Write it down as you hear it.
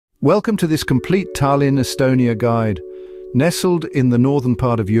Welcome to this complete Tallinn Estonia guide. Nestled in the northern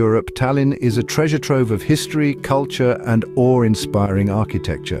part of Europe, Tallinn is a treasure trove of history, culture, and awe-inspiring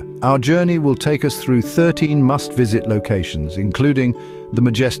architecture. Our journey will take us through 13 must-visit locations, including the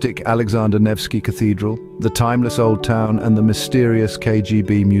majestic Alexander Nevsky Cathedral, the timeless Old Town, and the mysterious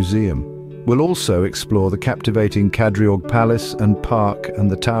KGB Museum. We'll also explore the captivating Kadriorg Palace and Park and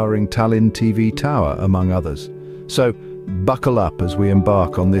the towering Tallinn TV Tower, among others. So, buckle up as we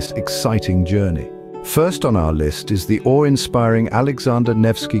embark on this exciting journey. First on our list is the awe-inspiring Alexander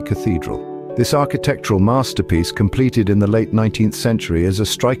Nevsky Cathedral. This architectural masterpiece, completed in the late 19th century, is a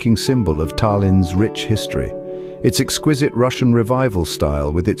striking symbol of Tallinn's rich history. Its exquisite Russian Revival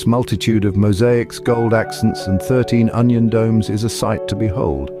style, with its multitude of mosaics, gold accents, and 13 onion domes, is a sight to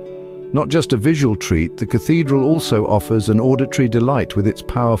behold. Not just a visual treat, the cathedral also offers an auditory delight with its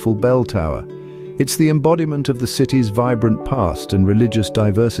powerful bell tower. It's the embodiment of the city's vibrant past and religious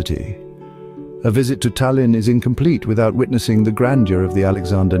diversity. A visit to Tallinn is incomplete without witnessing the grandeur of the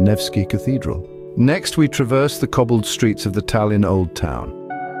Alexander Nevsky Cathedral. Next, we traverse the cobbled streets of the Tallinn Old Town.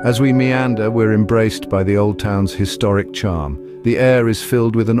 As we meander, we're embraced by the Old Town's historic charm. The air is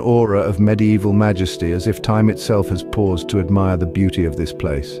filled with an aura of medieval majesty, as if time itself has paused to admire the beauty of this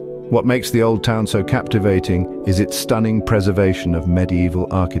place. What makes the Old Town so captivating is its stunning preservation of medieval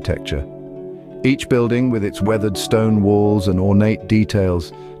architecture. Each building, with its weathered stone walls and ornate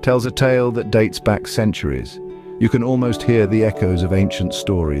details, tells a tale that dates back centuries. You can almost hear the echoes of ancient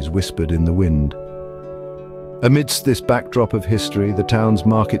stories whispered in the wind. Amidst this backdrop of history, the town's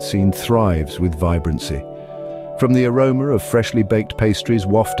market scene thrives with vibrancy. From the aroma of freshly baked pastries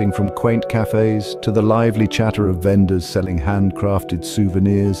wafting from quaint cafes to the lively chatter of vendors selling handcrafted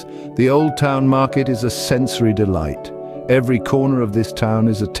souvenirs, the Old Town market is a sensory delight. Every corner of this town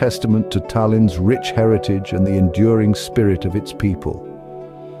is a testament to Tallinn's rich heritage and the enduring spirit of its people.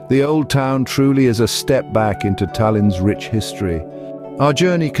 The Old Town truly is a step back into Tallinn's rich history. Our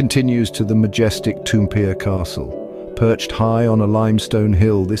journey continues to the majestic Toompea Castle. Perched high on a limestone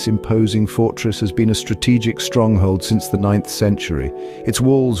hill, this imposing fortress has been a strategic stronghold since the 9th century. Its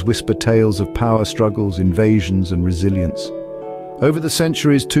walls whisper tales of power struggles, invasions, and resilience. Over the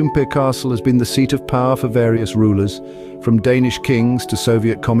centuries, Toompea Castle has been the seat of power for various rulers, from Danish kings to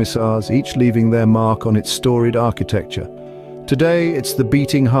Soviet commissars, each leaving their mark on its storied architecture. Today, it's the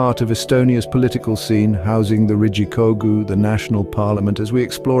beating heart of Estonia's political scene, housing the Riigikogu, the national parliament. As we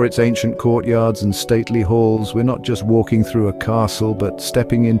explore its ancient courtyards and stately halls, we're not just walking through a castle, but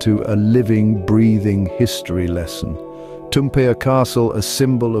stepping into a living, breathing history lesson. Toompea Castle, a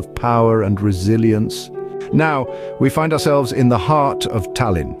symbol of power and resilience. Now, we find ourselves in the heart of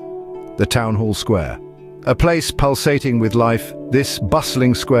Tallinn, the Town Hall Square. A place pulsating with life, this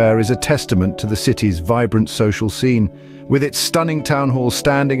bustling square is a testament to the city's vibrant social scene. With its stunning town hall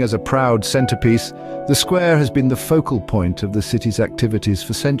standing as a proud centerpiece, the square has been the focal point of the city's activities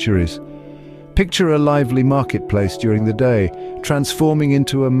for centuries. Picture a lively marketplace during the day, transforming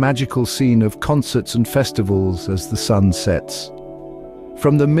into a magical scene of concerts and festivals as the sun sets.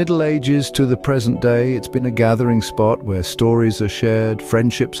 From the Middle Ages to the present day, it's been a gathering spot where stories are shared,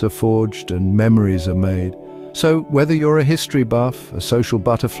 friendships are forged, and memories are made. So, whether you're a history buff, a social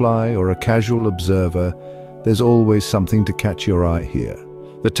butterfly, or a casual observer, there's always something to catch your eye here.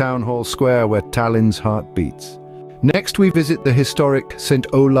 The Town Hall Square, where Tallinn's heart beats. Next, we visit the historic St.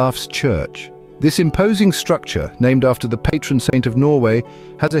 Olav's Church. This imposing structure, named after the patron saint of Norway,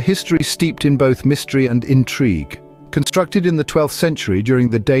 has a history steeped in both mystery and intrigue. Constructed in the 12th century during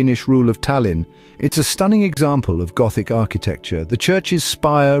the Danish rule of Tallinn, it's a stunning example of Gothic architecture. The church's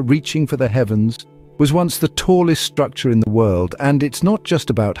spire, reaching for the heavens, was once the tallest structure in the world, and it's not just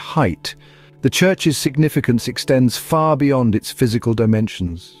about height. The church's significance extends far beyond its physical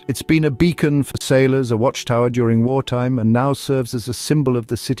dimensions. It's been a beacon for sailors, a watchtower during wartime, and now serves as a symbol of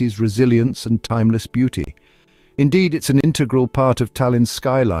the city's resilience and timeless beauty. Indeed, it's an integral part of Tallinn's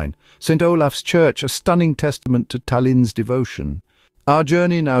skyline. St. Olav's Church, a stunning testament to Tallinn's devotion. Our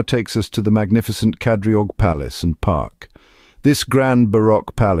journey now takes us to the magnificent Kadriorg Palace and Park. This grand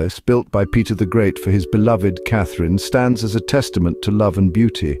Baroque palace, built by Peter the Great for his beloved Catherine, stands as a testament to love and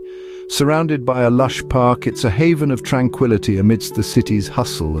beauty. Surrounded by a lush park, it's a haven of tranquility amidst the city's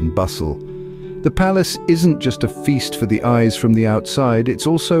hustle and bustle. The palace isn't just a feast for the eyes from the outside, it's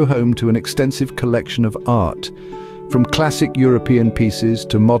also home to an extensive collection of art. From classic European pieces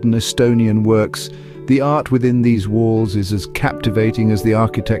to modern Estonian works, the art within these walls is as captivating as the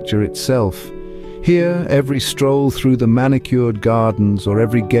architecture itself. Here, every stroll through the manicured gardens or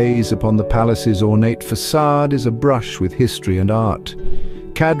every gaze upon the palace's ornate facade is a brush with history and art.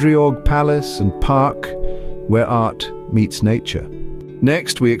 Kadriorg Palace and Park, where art meets nature.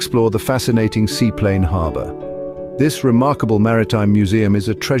 Next, we explore the fascinating seaplane harbour. This remarkable maritime museum is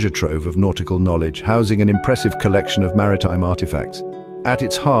a treasure trove of nautical knowledge, housing an impressive collection of maritime artifacts. At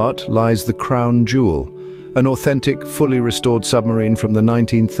its heart lies the crown jewel, an authentic, fully restored submarine from the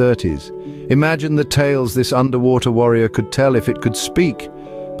 1930s. Imagine the tales this underwater warrior could tell if it could speak.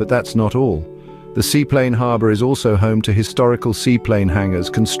 But that's not all. The seaplane harbour is also home to historical seaplane hangars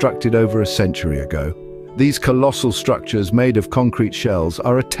constructed over a century ago. These colossal structures made of concrete shells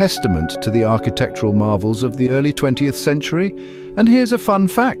are a testament to the architectural marvels of the early 20th century. And here's a fun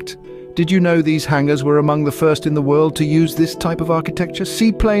fact. Did you know these hangars were among the first in the world to use this type of architecture?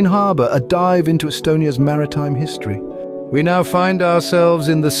 Seaplane Harbour, a dive into Estonia's maritime history. We now find ourselves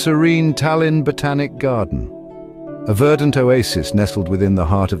in the serene Tallinn Botanic Garden. A verdant oasis nestled within the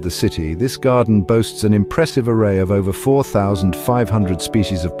heart of the city, this garden boasts an impressive array of over 4,500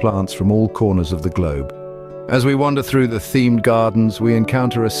 species of plants from all corners of the globe. As we wander through the themed gardens, we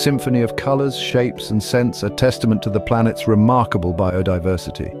encounter a symphony of colors, shapes, and scents, a testament to the planet's remarkable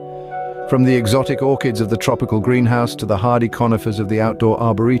biodiversity. From the exotic orchids of the tropical greenhouse to the hardy conifers of the outdoor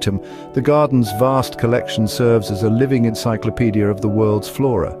arboretum, the garden's vast collection serves as a living encyclopedia of the world's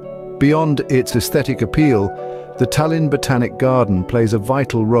flora. Beyond its aesthetic appeal, the Tallinn Botanic Garden plays a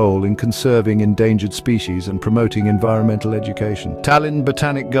vital role in conserving endangered species and promoting environmental education. Tallinn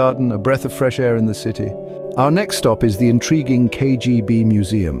Botanic Garden, a breath of fresh air in the city. Our next stop is the intriguing KGB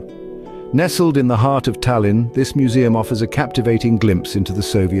Museum. Nestled in the heart of Tallinn, this museum offers a captivating glimpse into the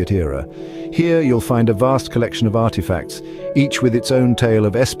Soviet era. Here you'll find a vast collection of artifacts, each with its own tale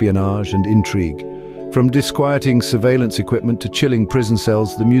of espionage and intrigue. From disquieting surveillance equipment to chilling prison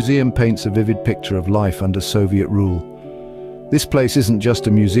cells, the museum paints a vivid picture of life under Soviet rule. This place isn't just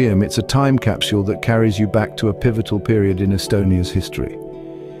a museum, it's a time capsule that carries you back to a pivotal period in Estonia's history.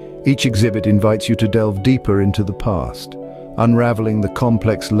 Each exhibit invites you to delve deeper into the past, unraveling the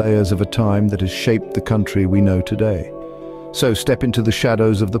complex layers of a time that has shaped the country we know today. So step into the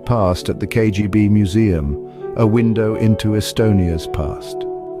shadows of the past at the KGB Museum, a window into Estonia's past.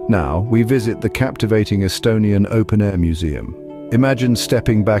 Now, we visit the captivating Estonian Open-Air Museum. Imagine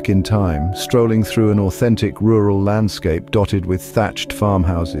stepping back in time, strolling through an authentic rural landscape dotted with thatched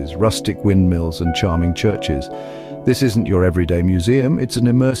farmhouses, rustic windmills, and charming churches. This isn't your everyday museum, it's an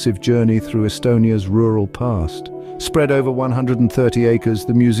immersive journey through Estonia's rural past. Spread over 130 acres,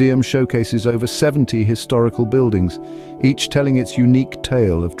 the museum showcases over 70 historical buildings, each telling its unique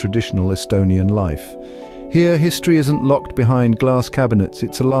tale of traditional Estonian life. Here, history isn't locked behind glass cabinets,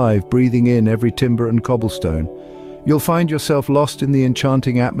 it's alive, breathing in every timber and cobblestone. You'll find yourself lost in the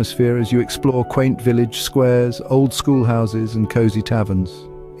enchanting atmosphere as you explore quaint village squares, old schoolhouses, and cozy taverns.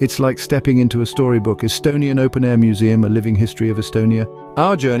 It's like stepping into a storybook. Estonian Open-Air Museum, a living history of Estonia.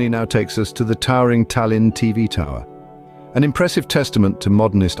 Our journey now takes us to the towering Tallinn TV Tower. An impressive testament to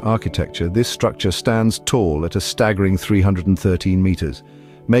modernist architecture, this structure stands tall at a staggering 313 meters,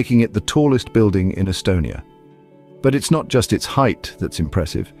 making it the tallest building in Estonia. But it's not just its height that's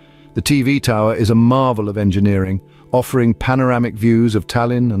impressive. The TV tower is a marvel of engineering, offering panoramic views of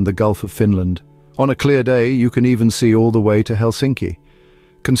Tallinn and the Gulf of Finland. On a clear day, you can even see all the way to Helsinki.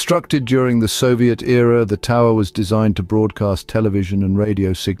 Constructed during the Soviet era, the tower was designed to broadcast television and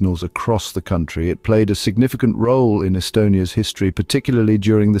radio signals across the country. It played a significant role in Estonia's history, particularly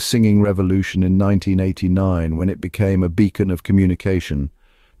during the Singing Revolution in 1989, when it became a beacon of communication,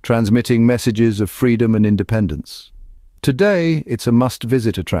 transmitting messages of freedom and independence. Today, it's a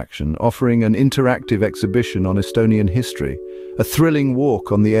must-visit attraction, offering an interactive exhibition on Estonian history, a thrilling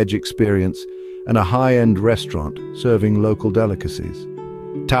walk on the edge experience, and a high-end restaurant serving local delicacies.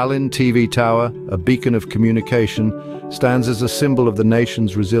 Tallinn TV Tower, a beacon of communication, stands as a symbol of the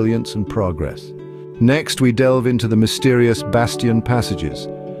nation's resilience and progress. Next, we delve into the mysterious bastion passages.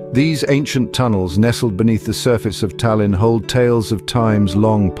 These ancient tunnels nestled beneath the surface of Tallinn hold tales of times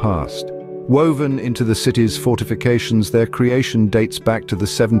long past. Woven into the city's fortifications, their creation dates back to the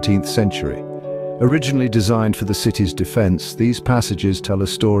 17th century. Originally designed for the city's defense, these passages tell a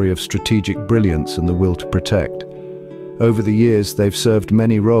story of strategic brilliance and the will to protect. Over the years, they've served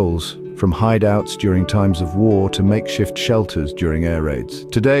many roles, from hideouts during times of war to makeshift shelters during air raids.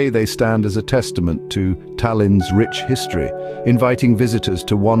 Today, they stand as a testament to Tallinn's rich history, inviting visitors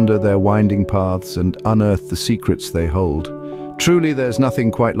to wander their winding paths and unearth the secrets they hold. Truly, there's nothing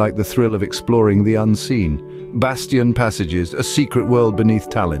quite like the thrill of exploring the unseen. Bastion passages, a secret world beneath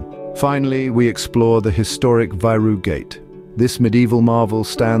Tallinn. Finally, we explore the historic Võru Gate. This medieval marvel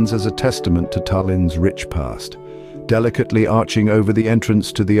stands as a testament to Tallinn's rich past, delicately arching over the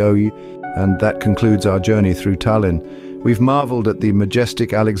entrance to the Oe, and that concludes our journey through Tallinn. We've marveled at the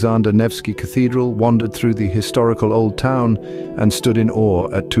majestic Alexander Nevsky Cathedral, wandered through the historical Old Town, and stood in awe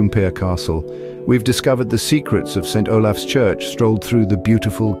at Tumpere Castle. We've discovered the secrets of St. Olaf's Church, strolled through the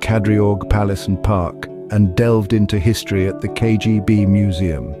beautiful Kadriorg Palace and Park, and delved into history at the KGB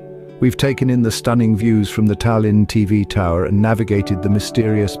Museum. We've taken in the stunning views from the Tallinn TV Tower and navigated the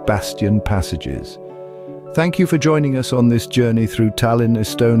mysterious bastion passages. Thank you for joining us on this journey through Tallinn,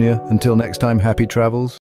 Estonia. Until next time, happy travels.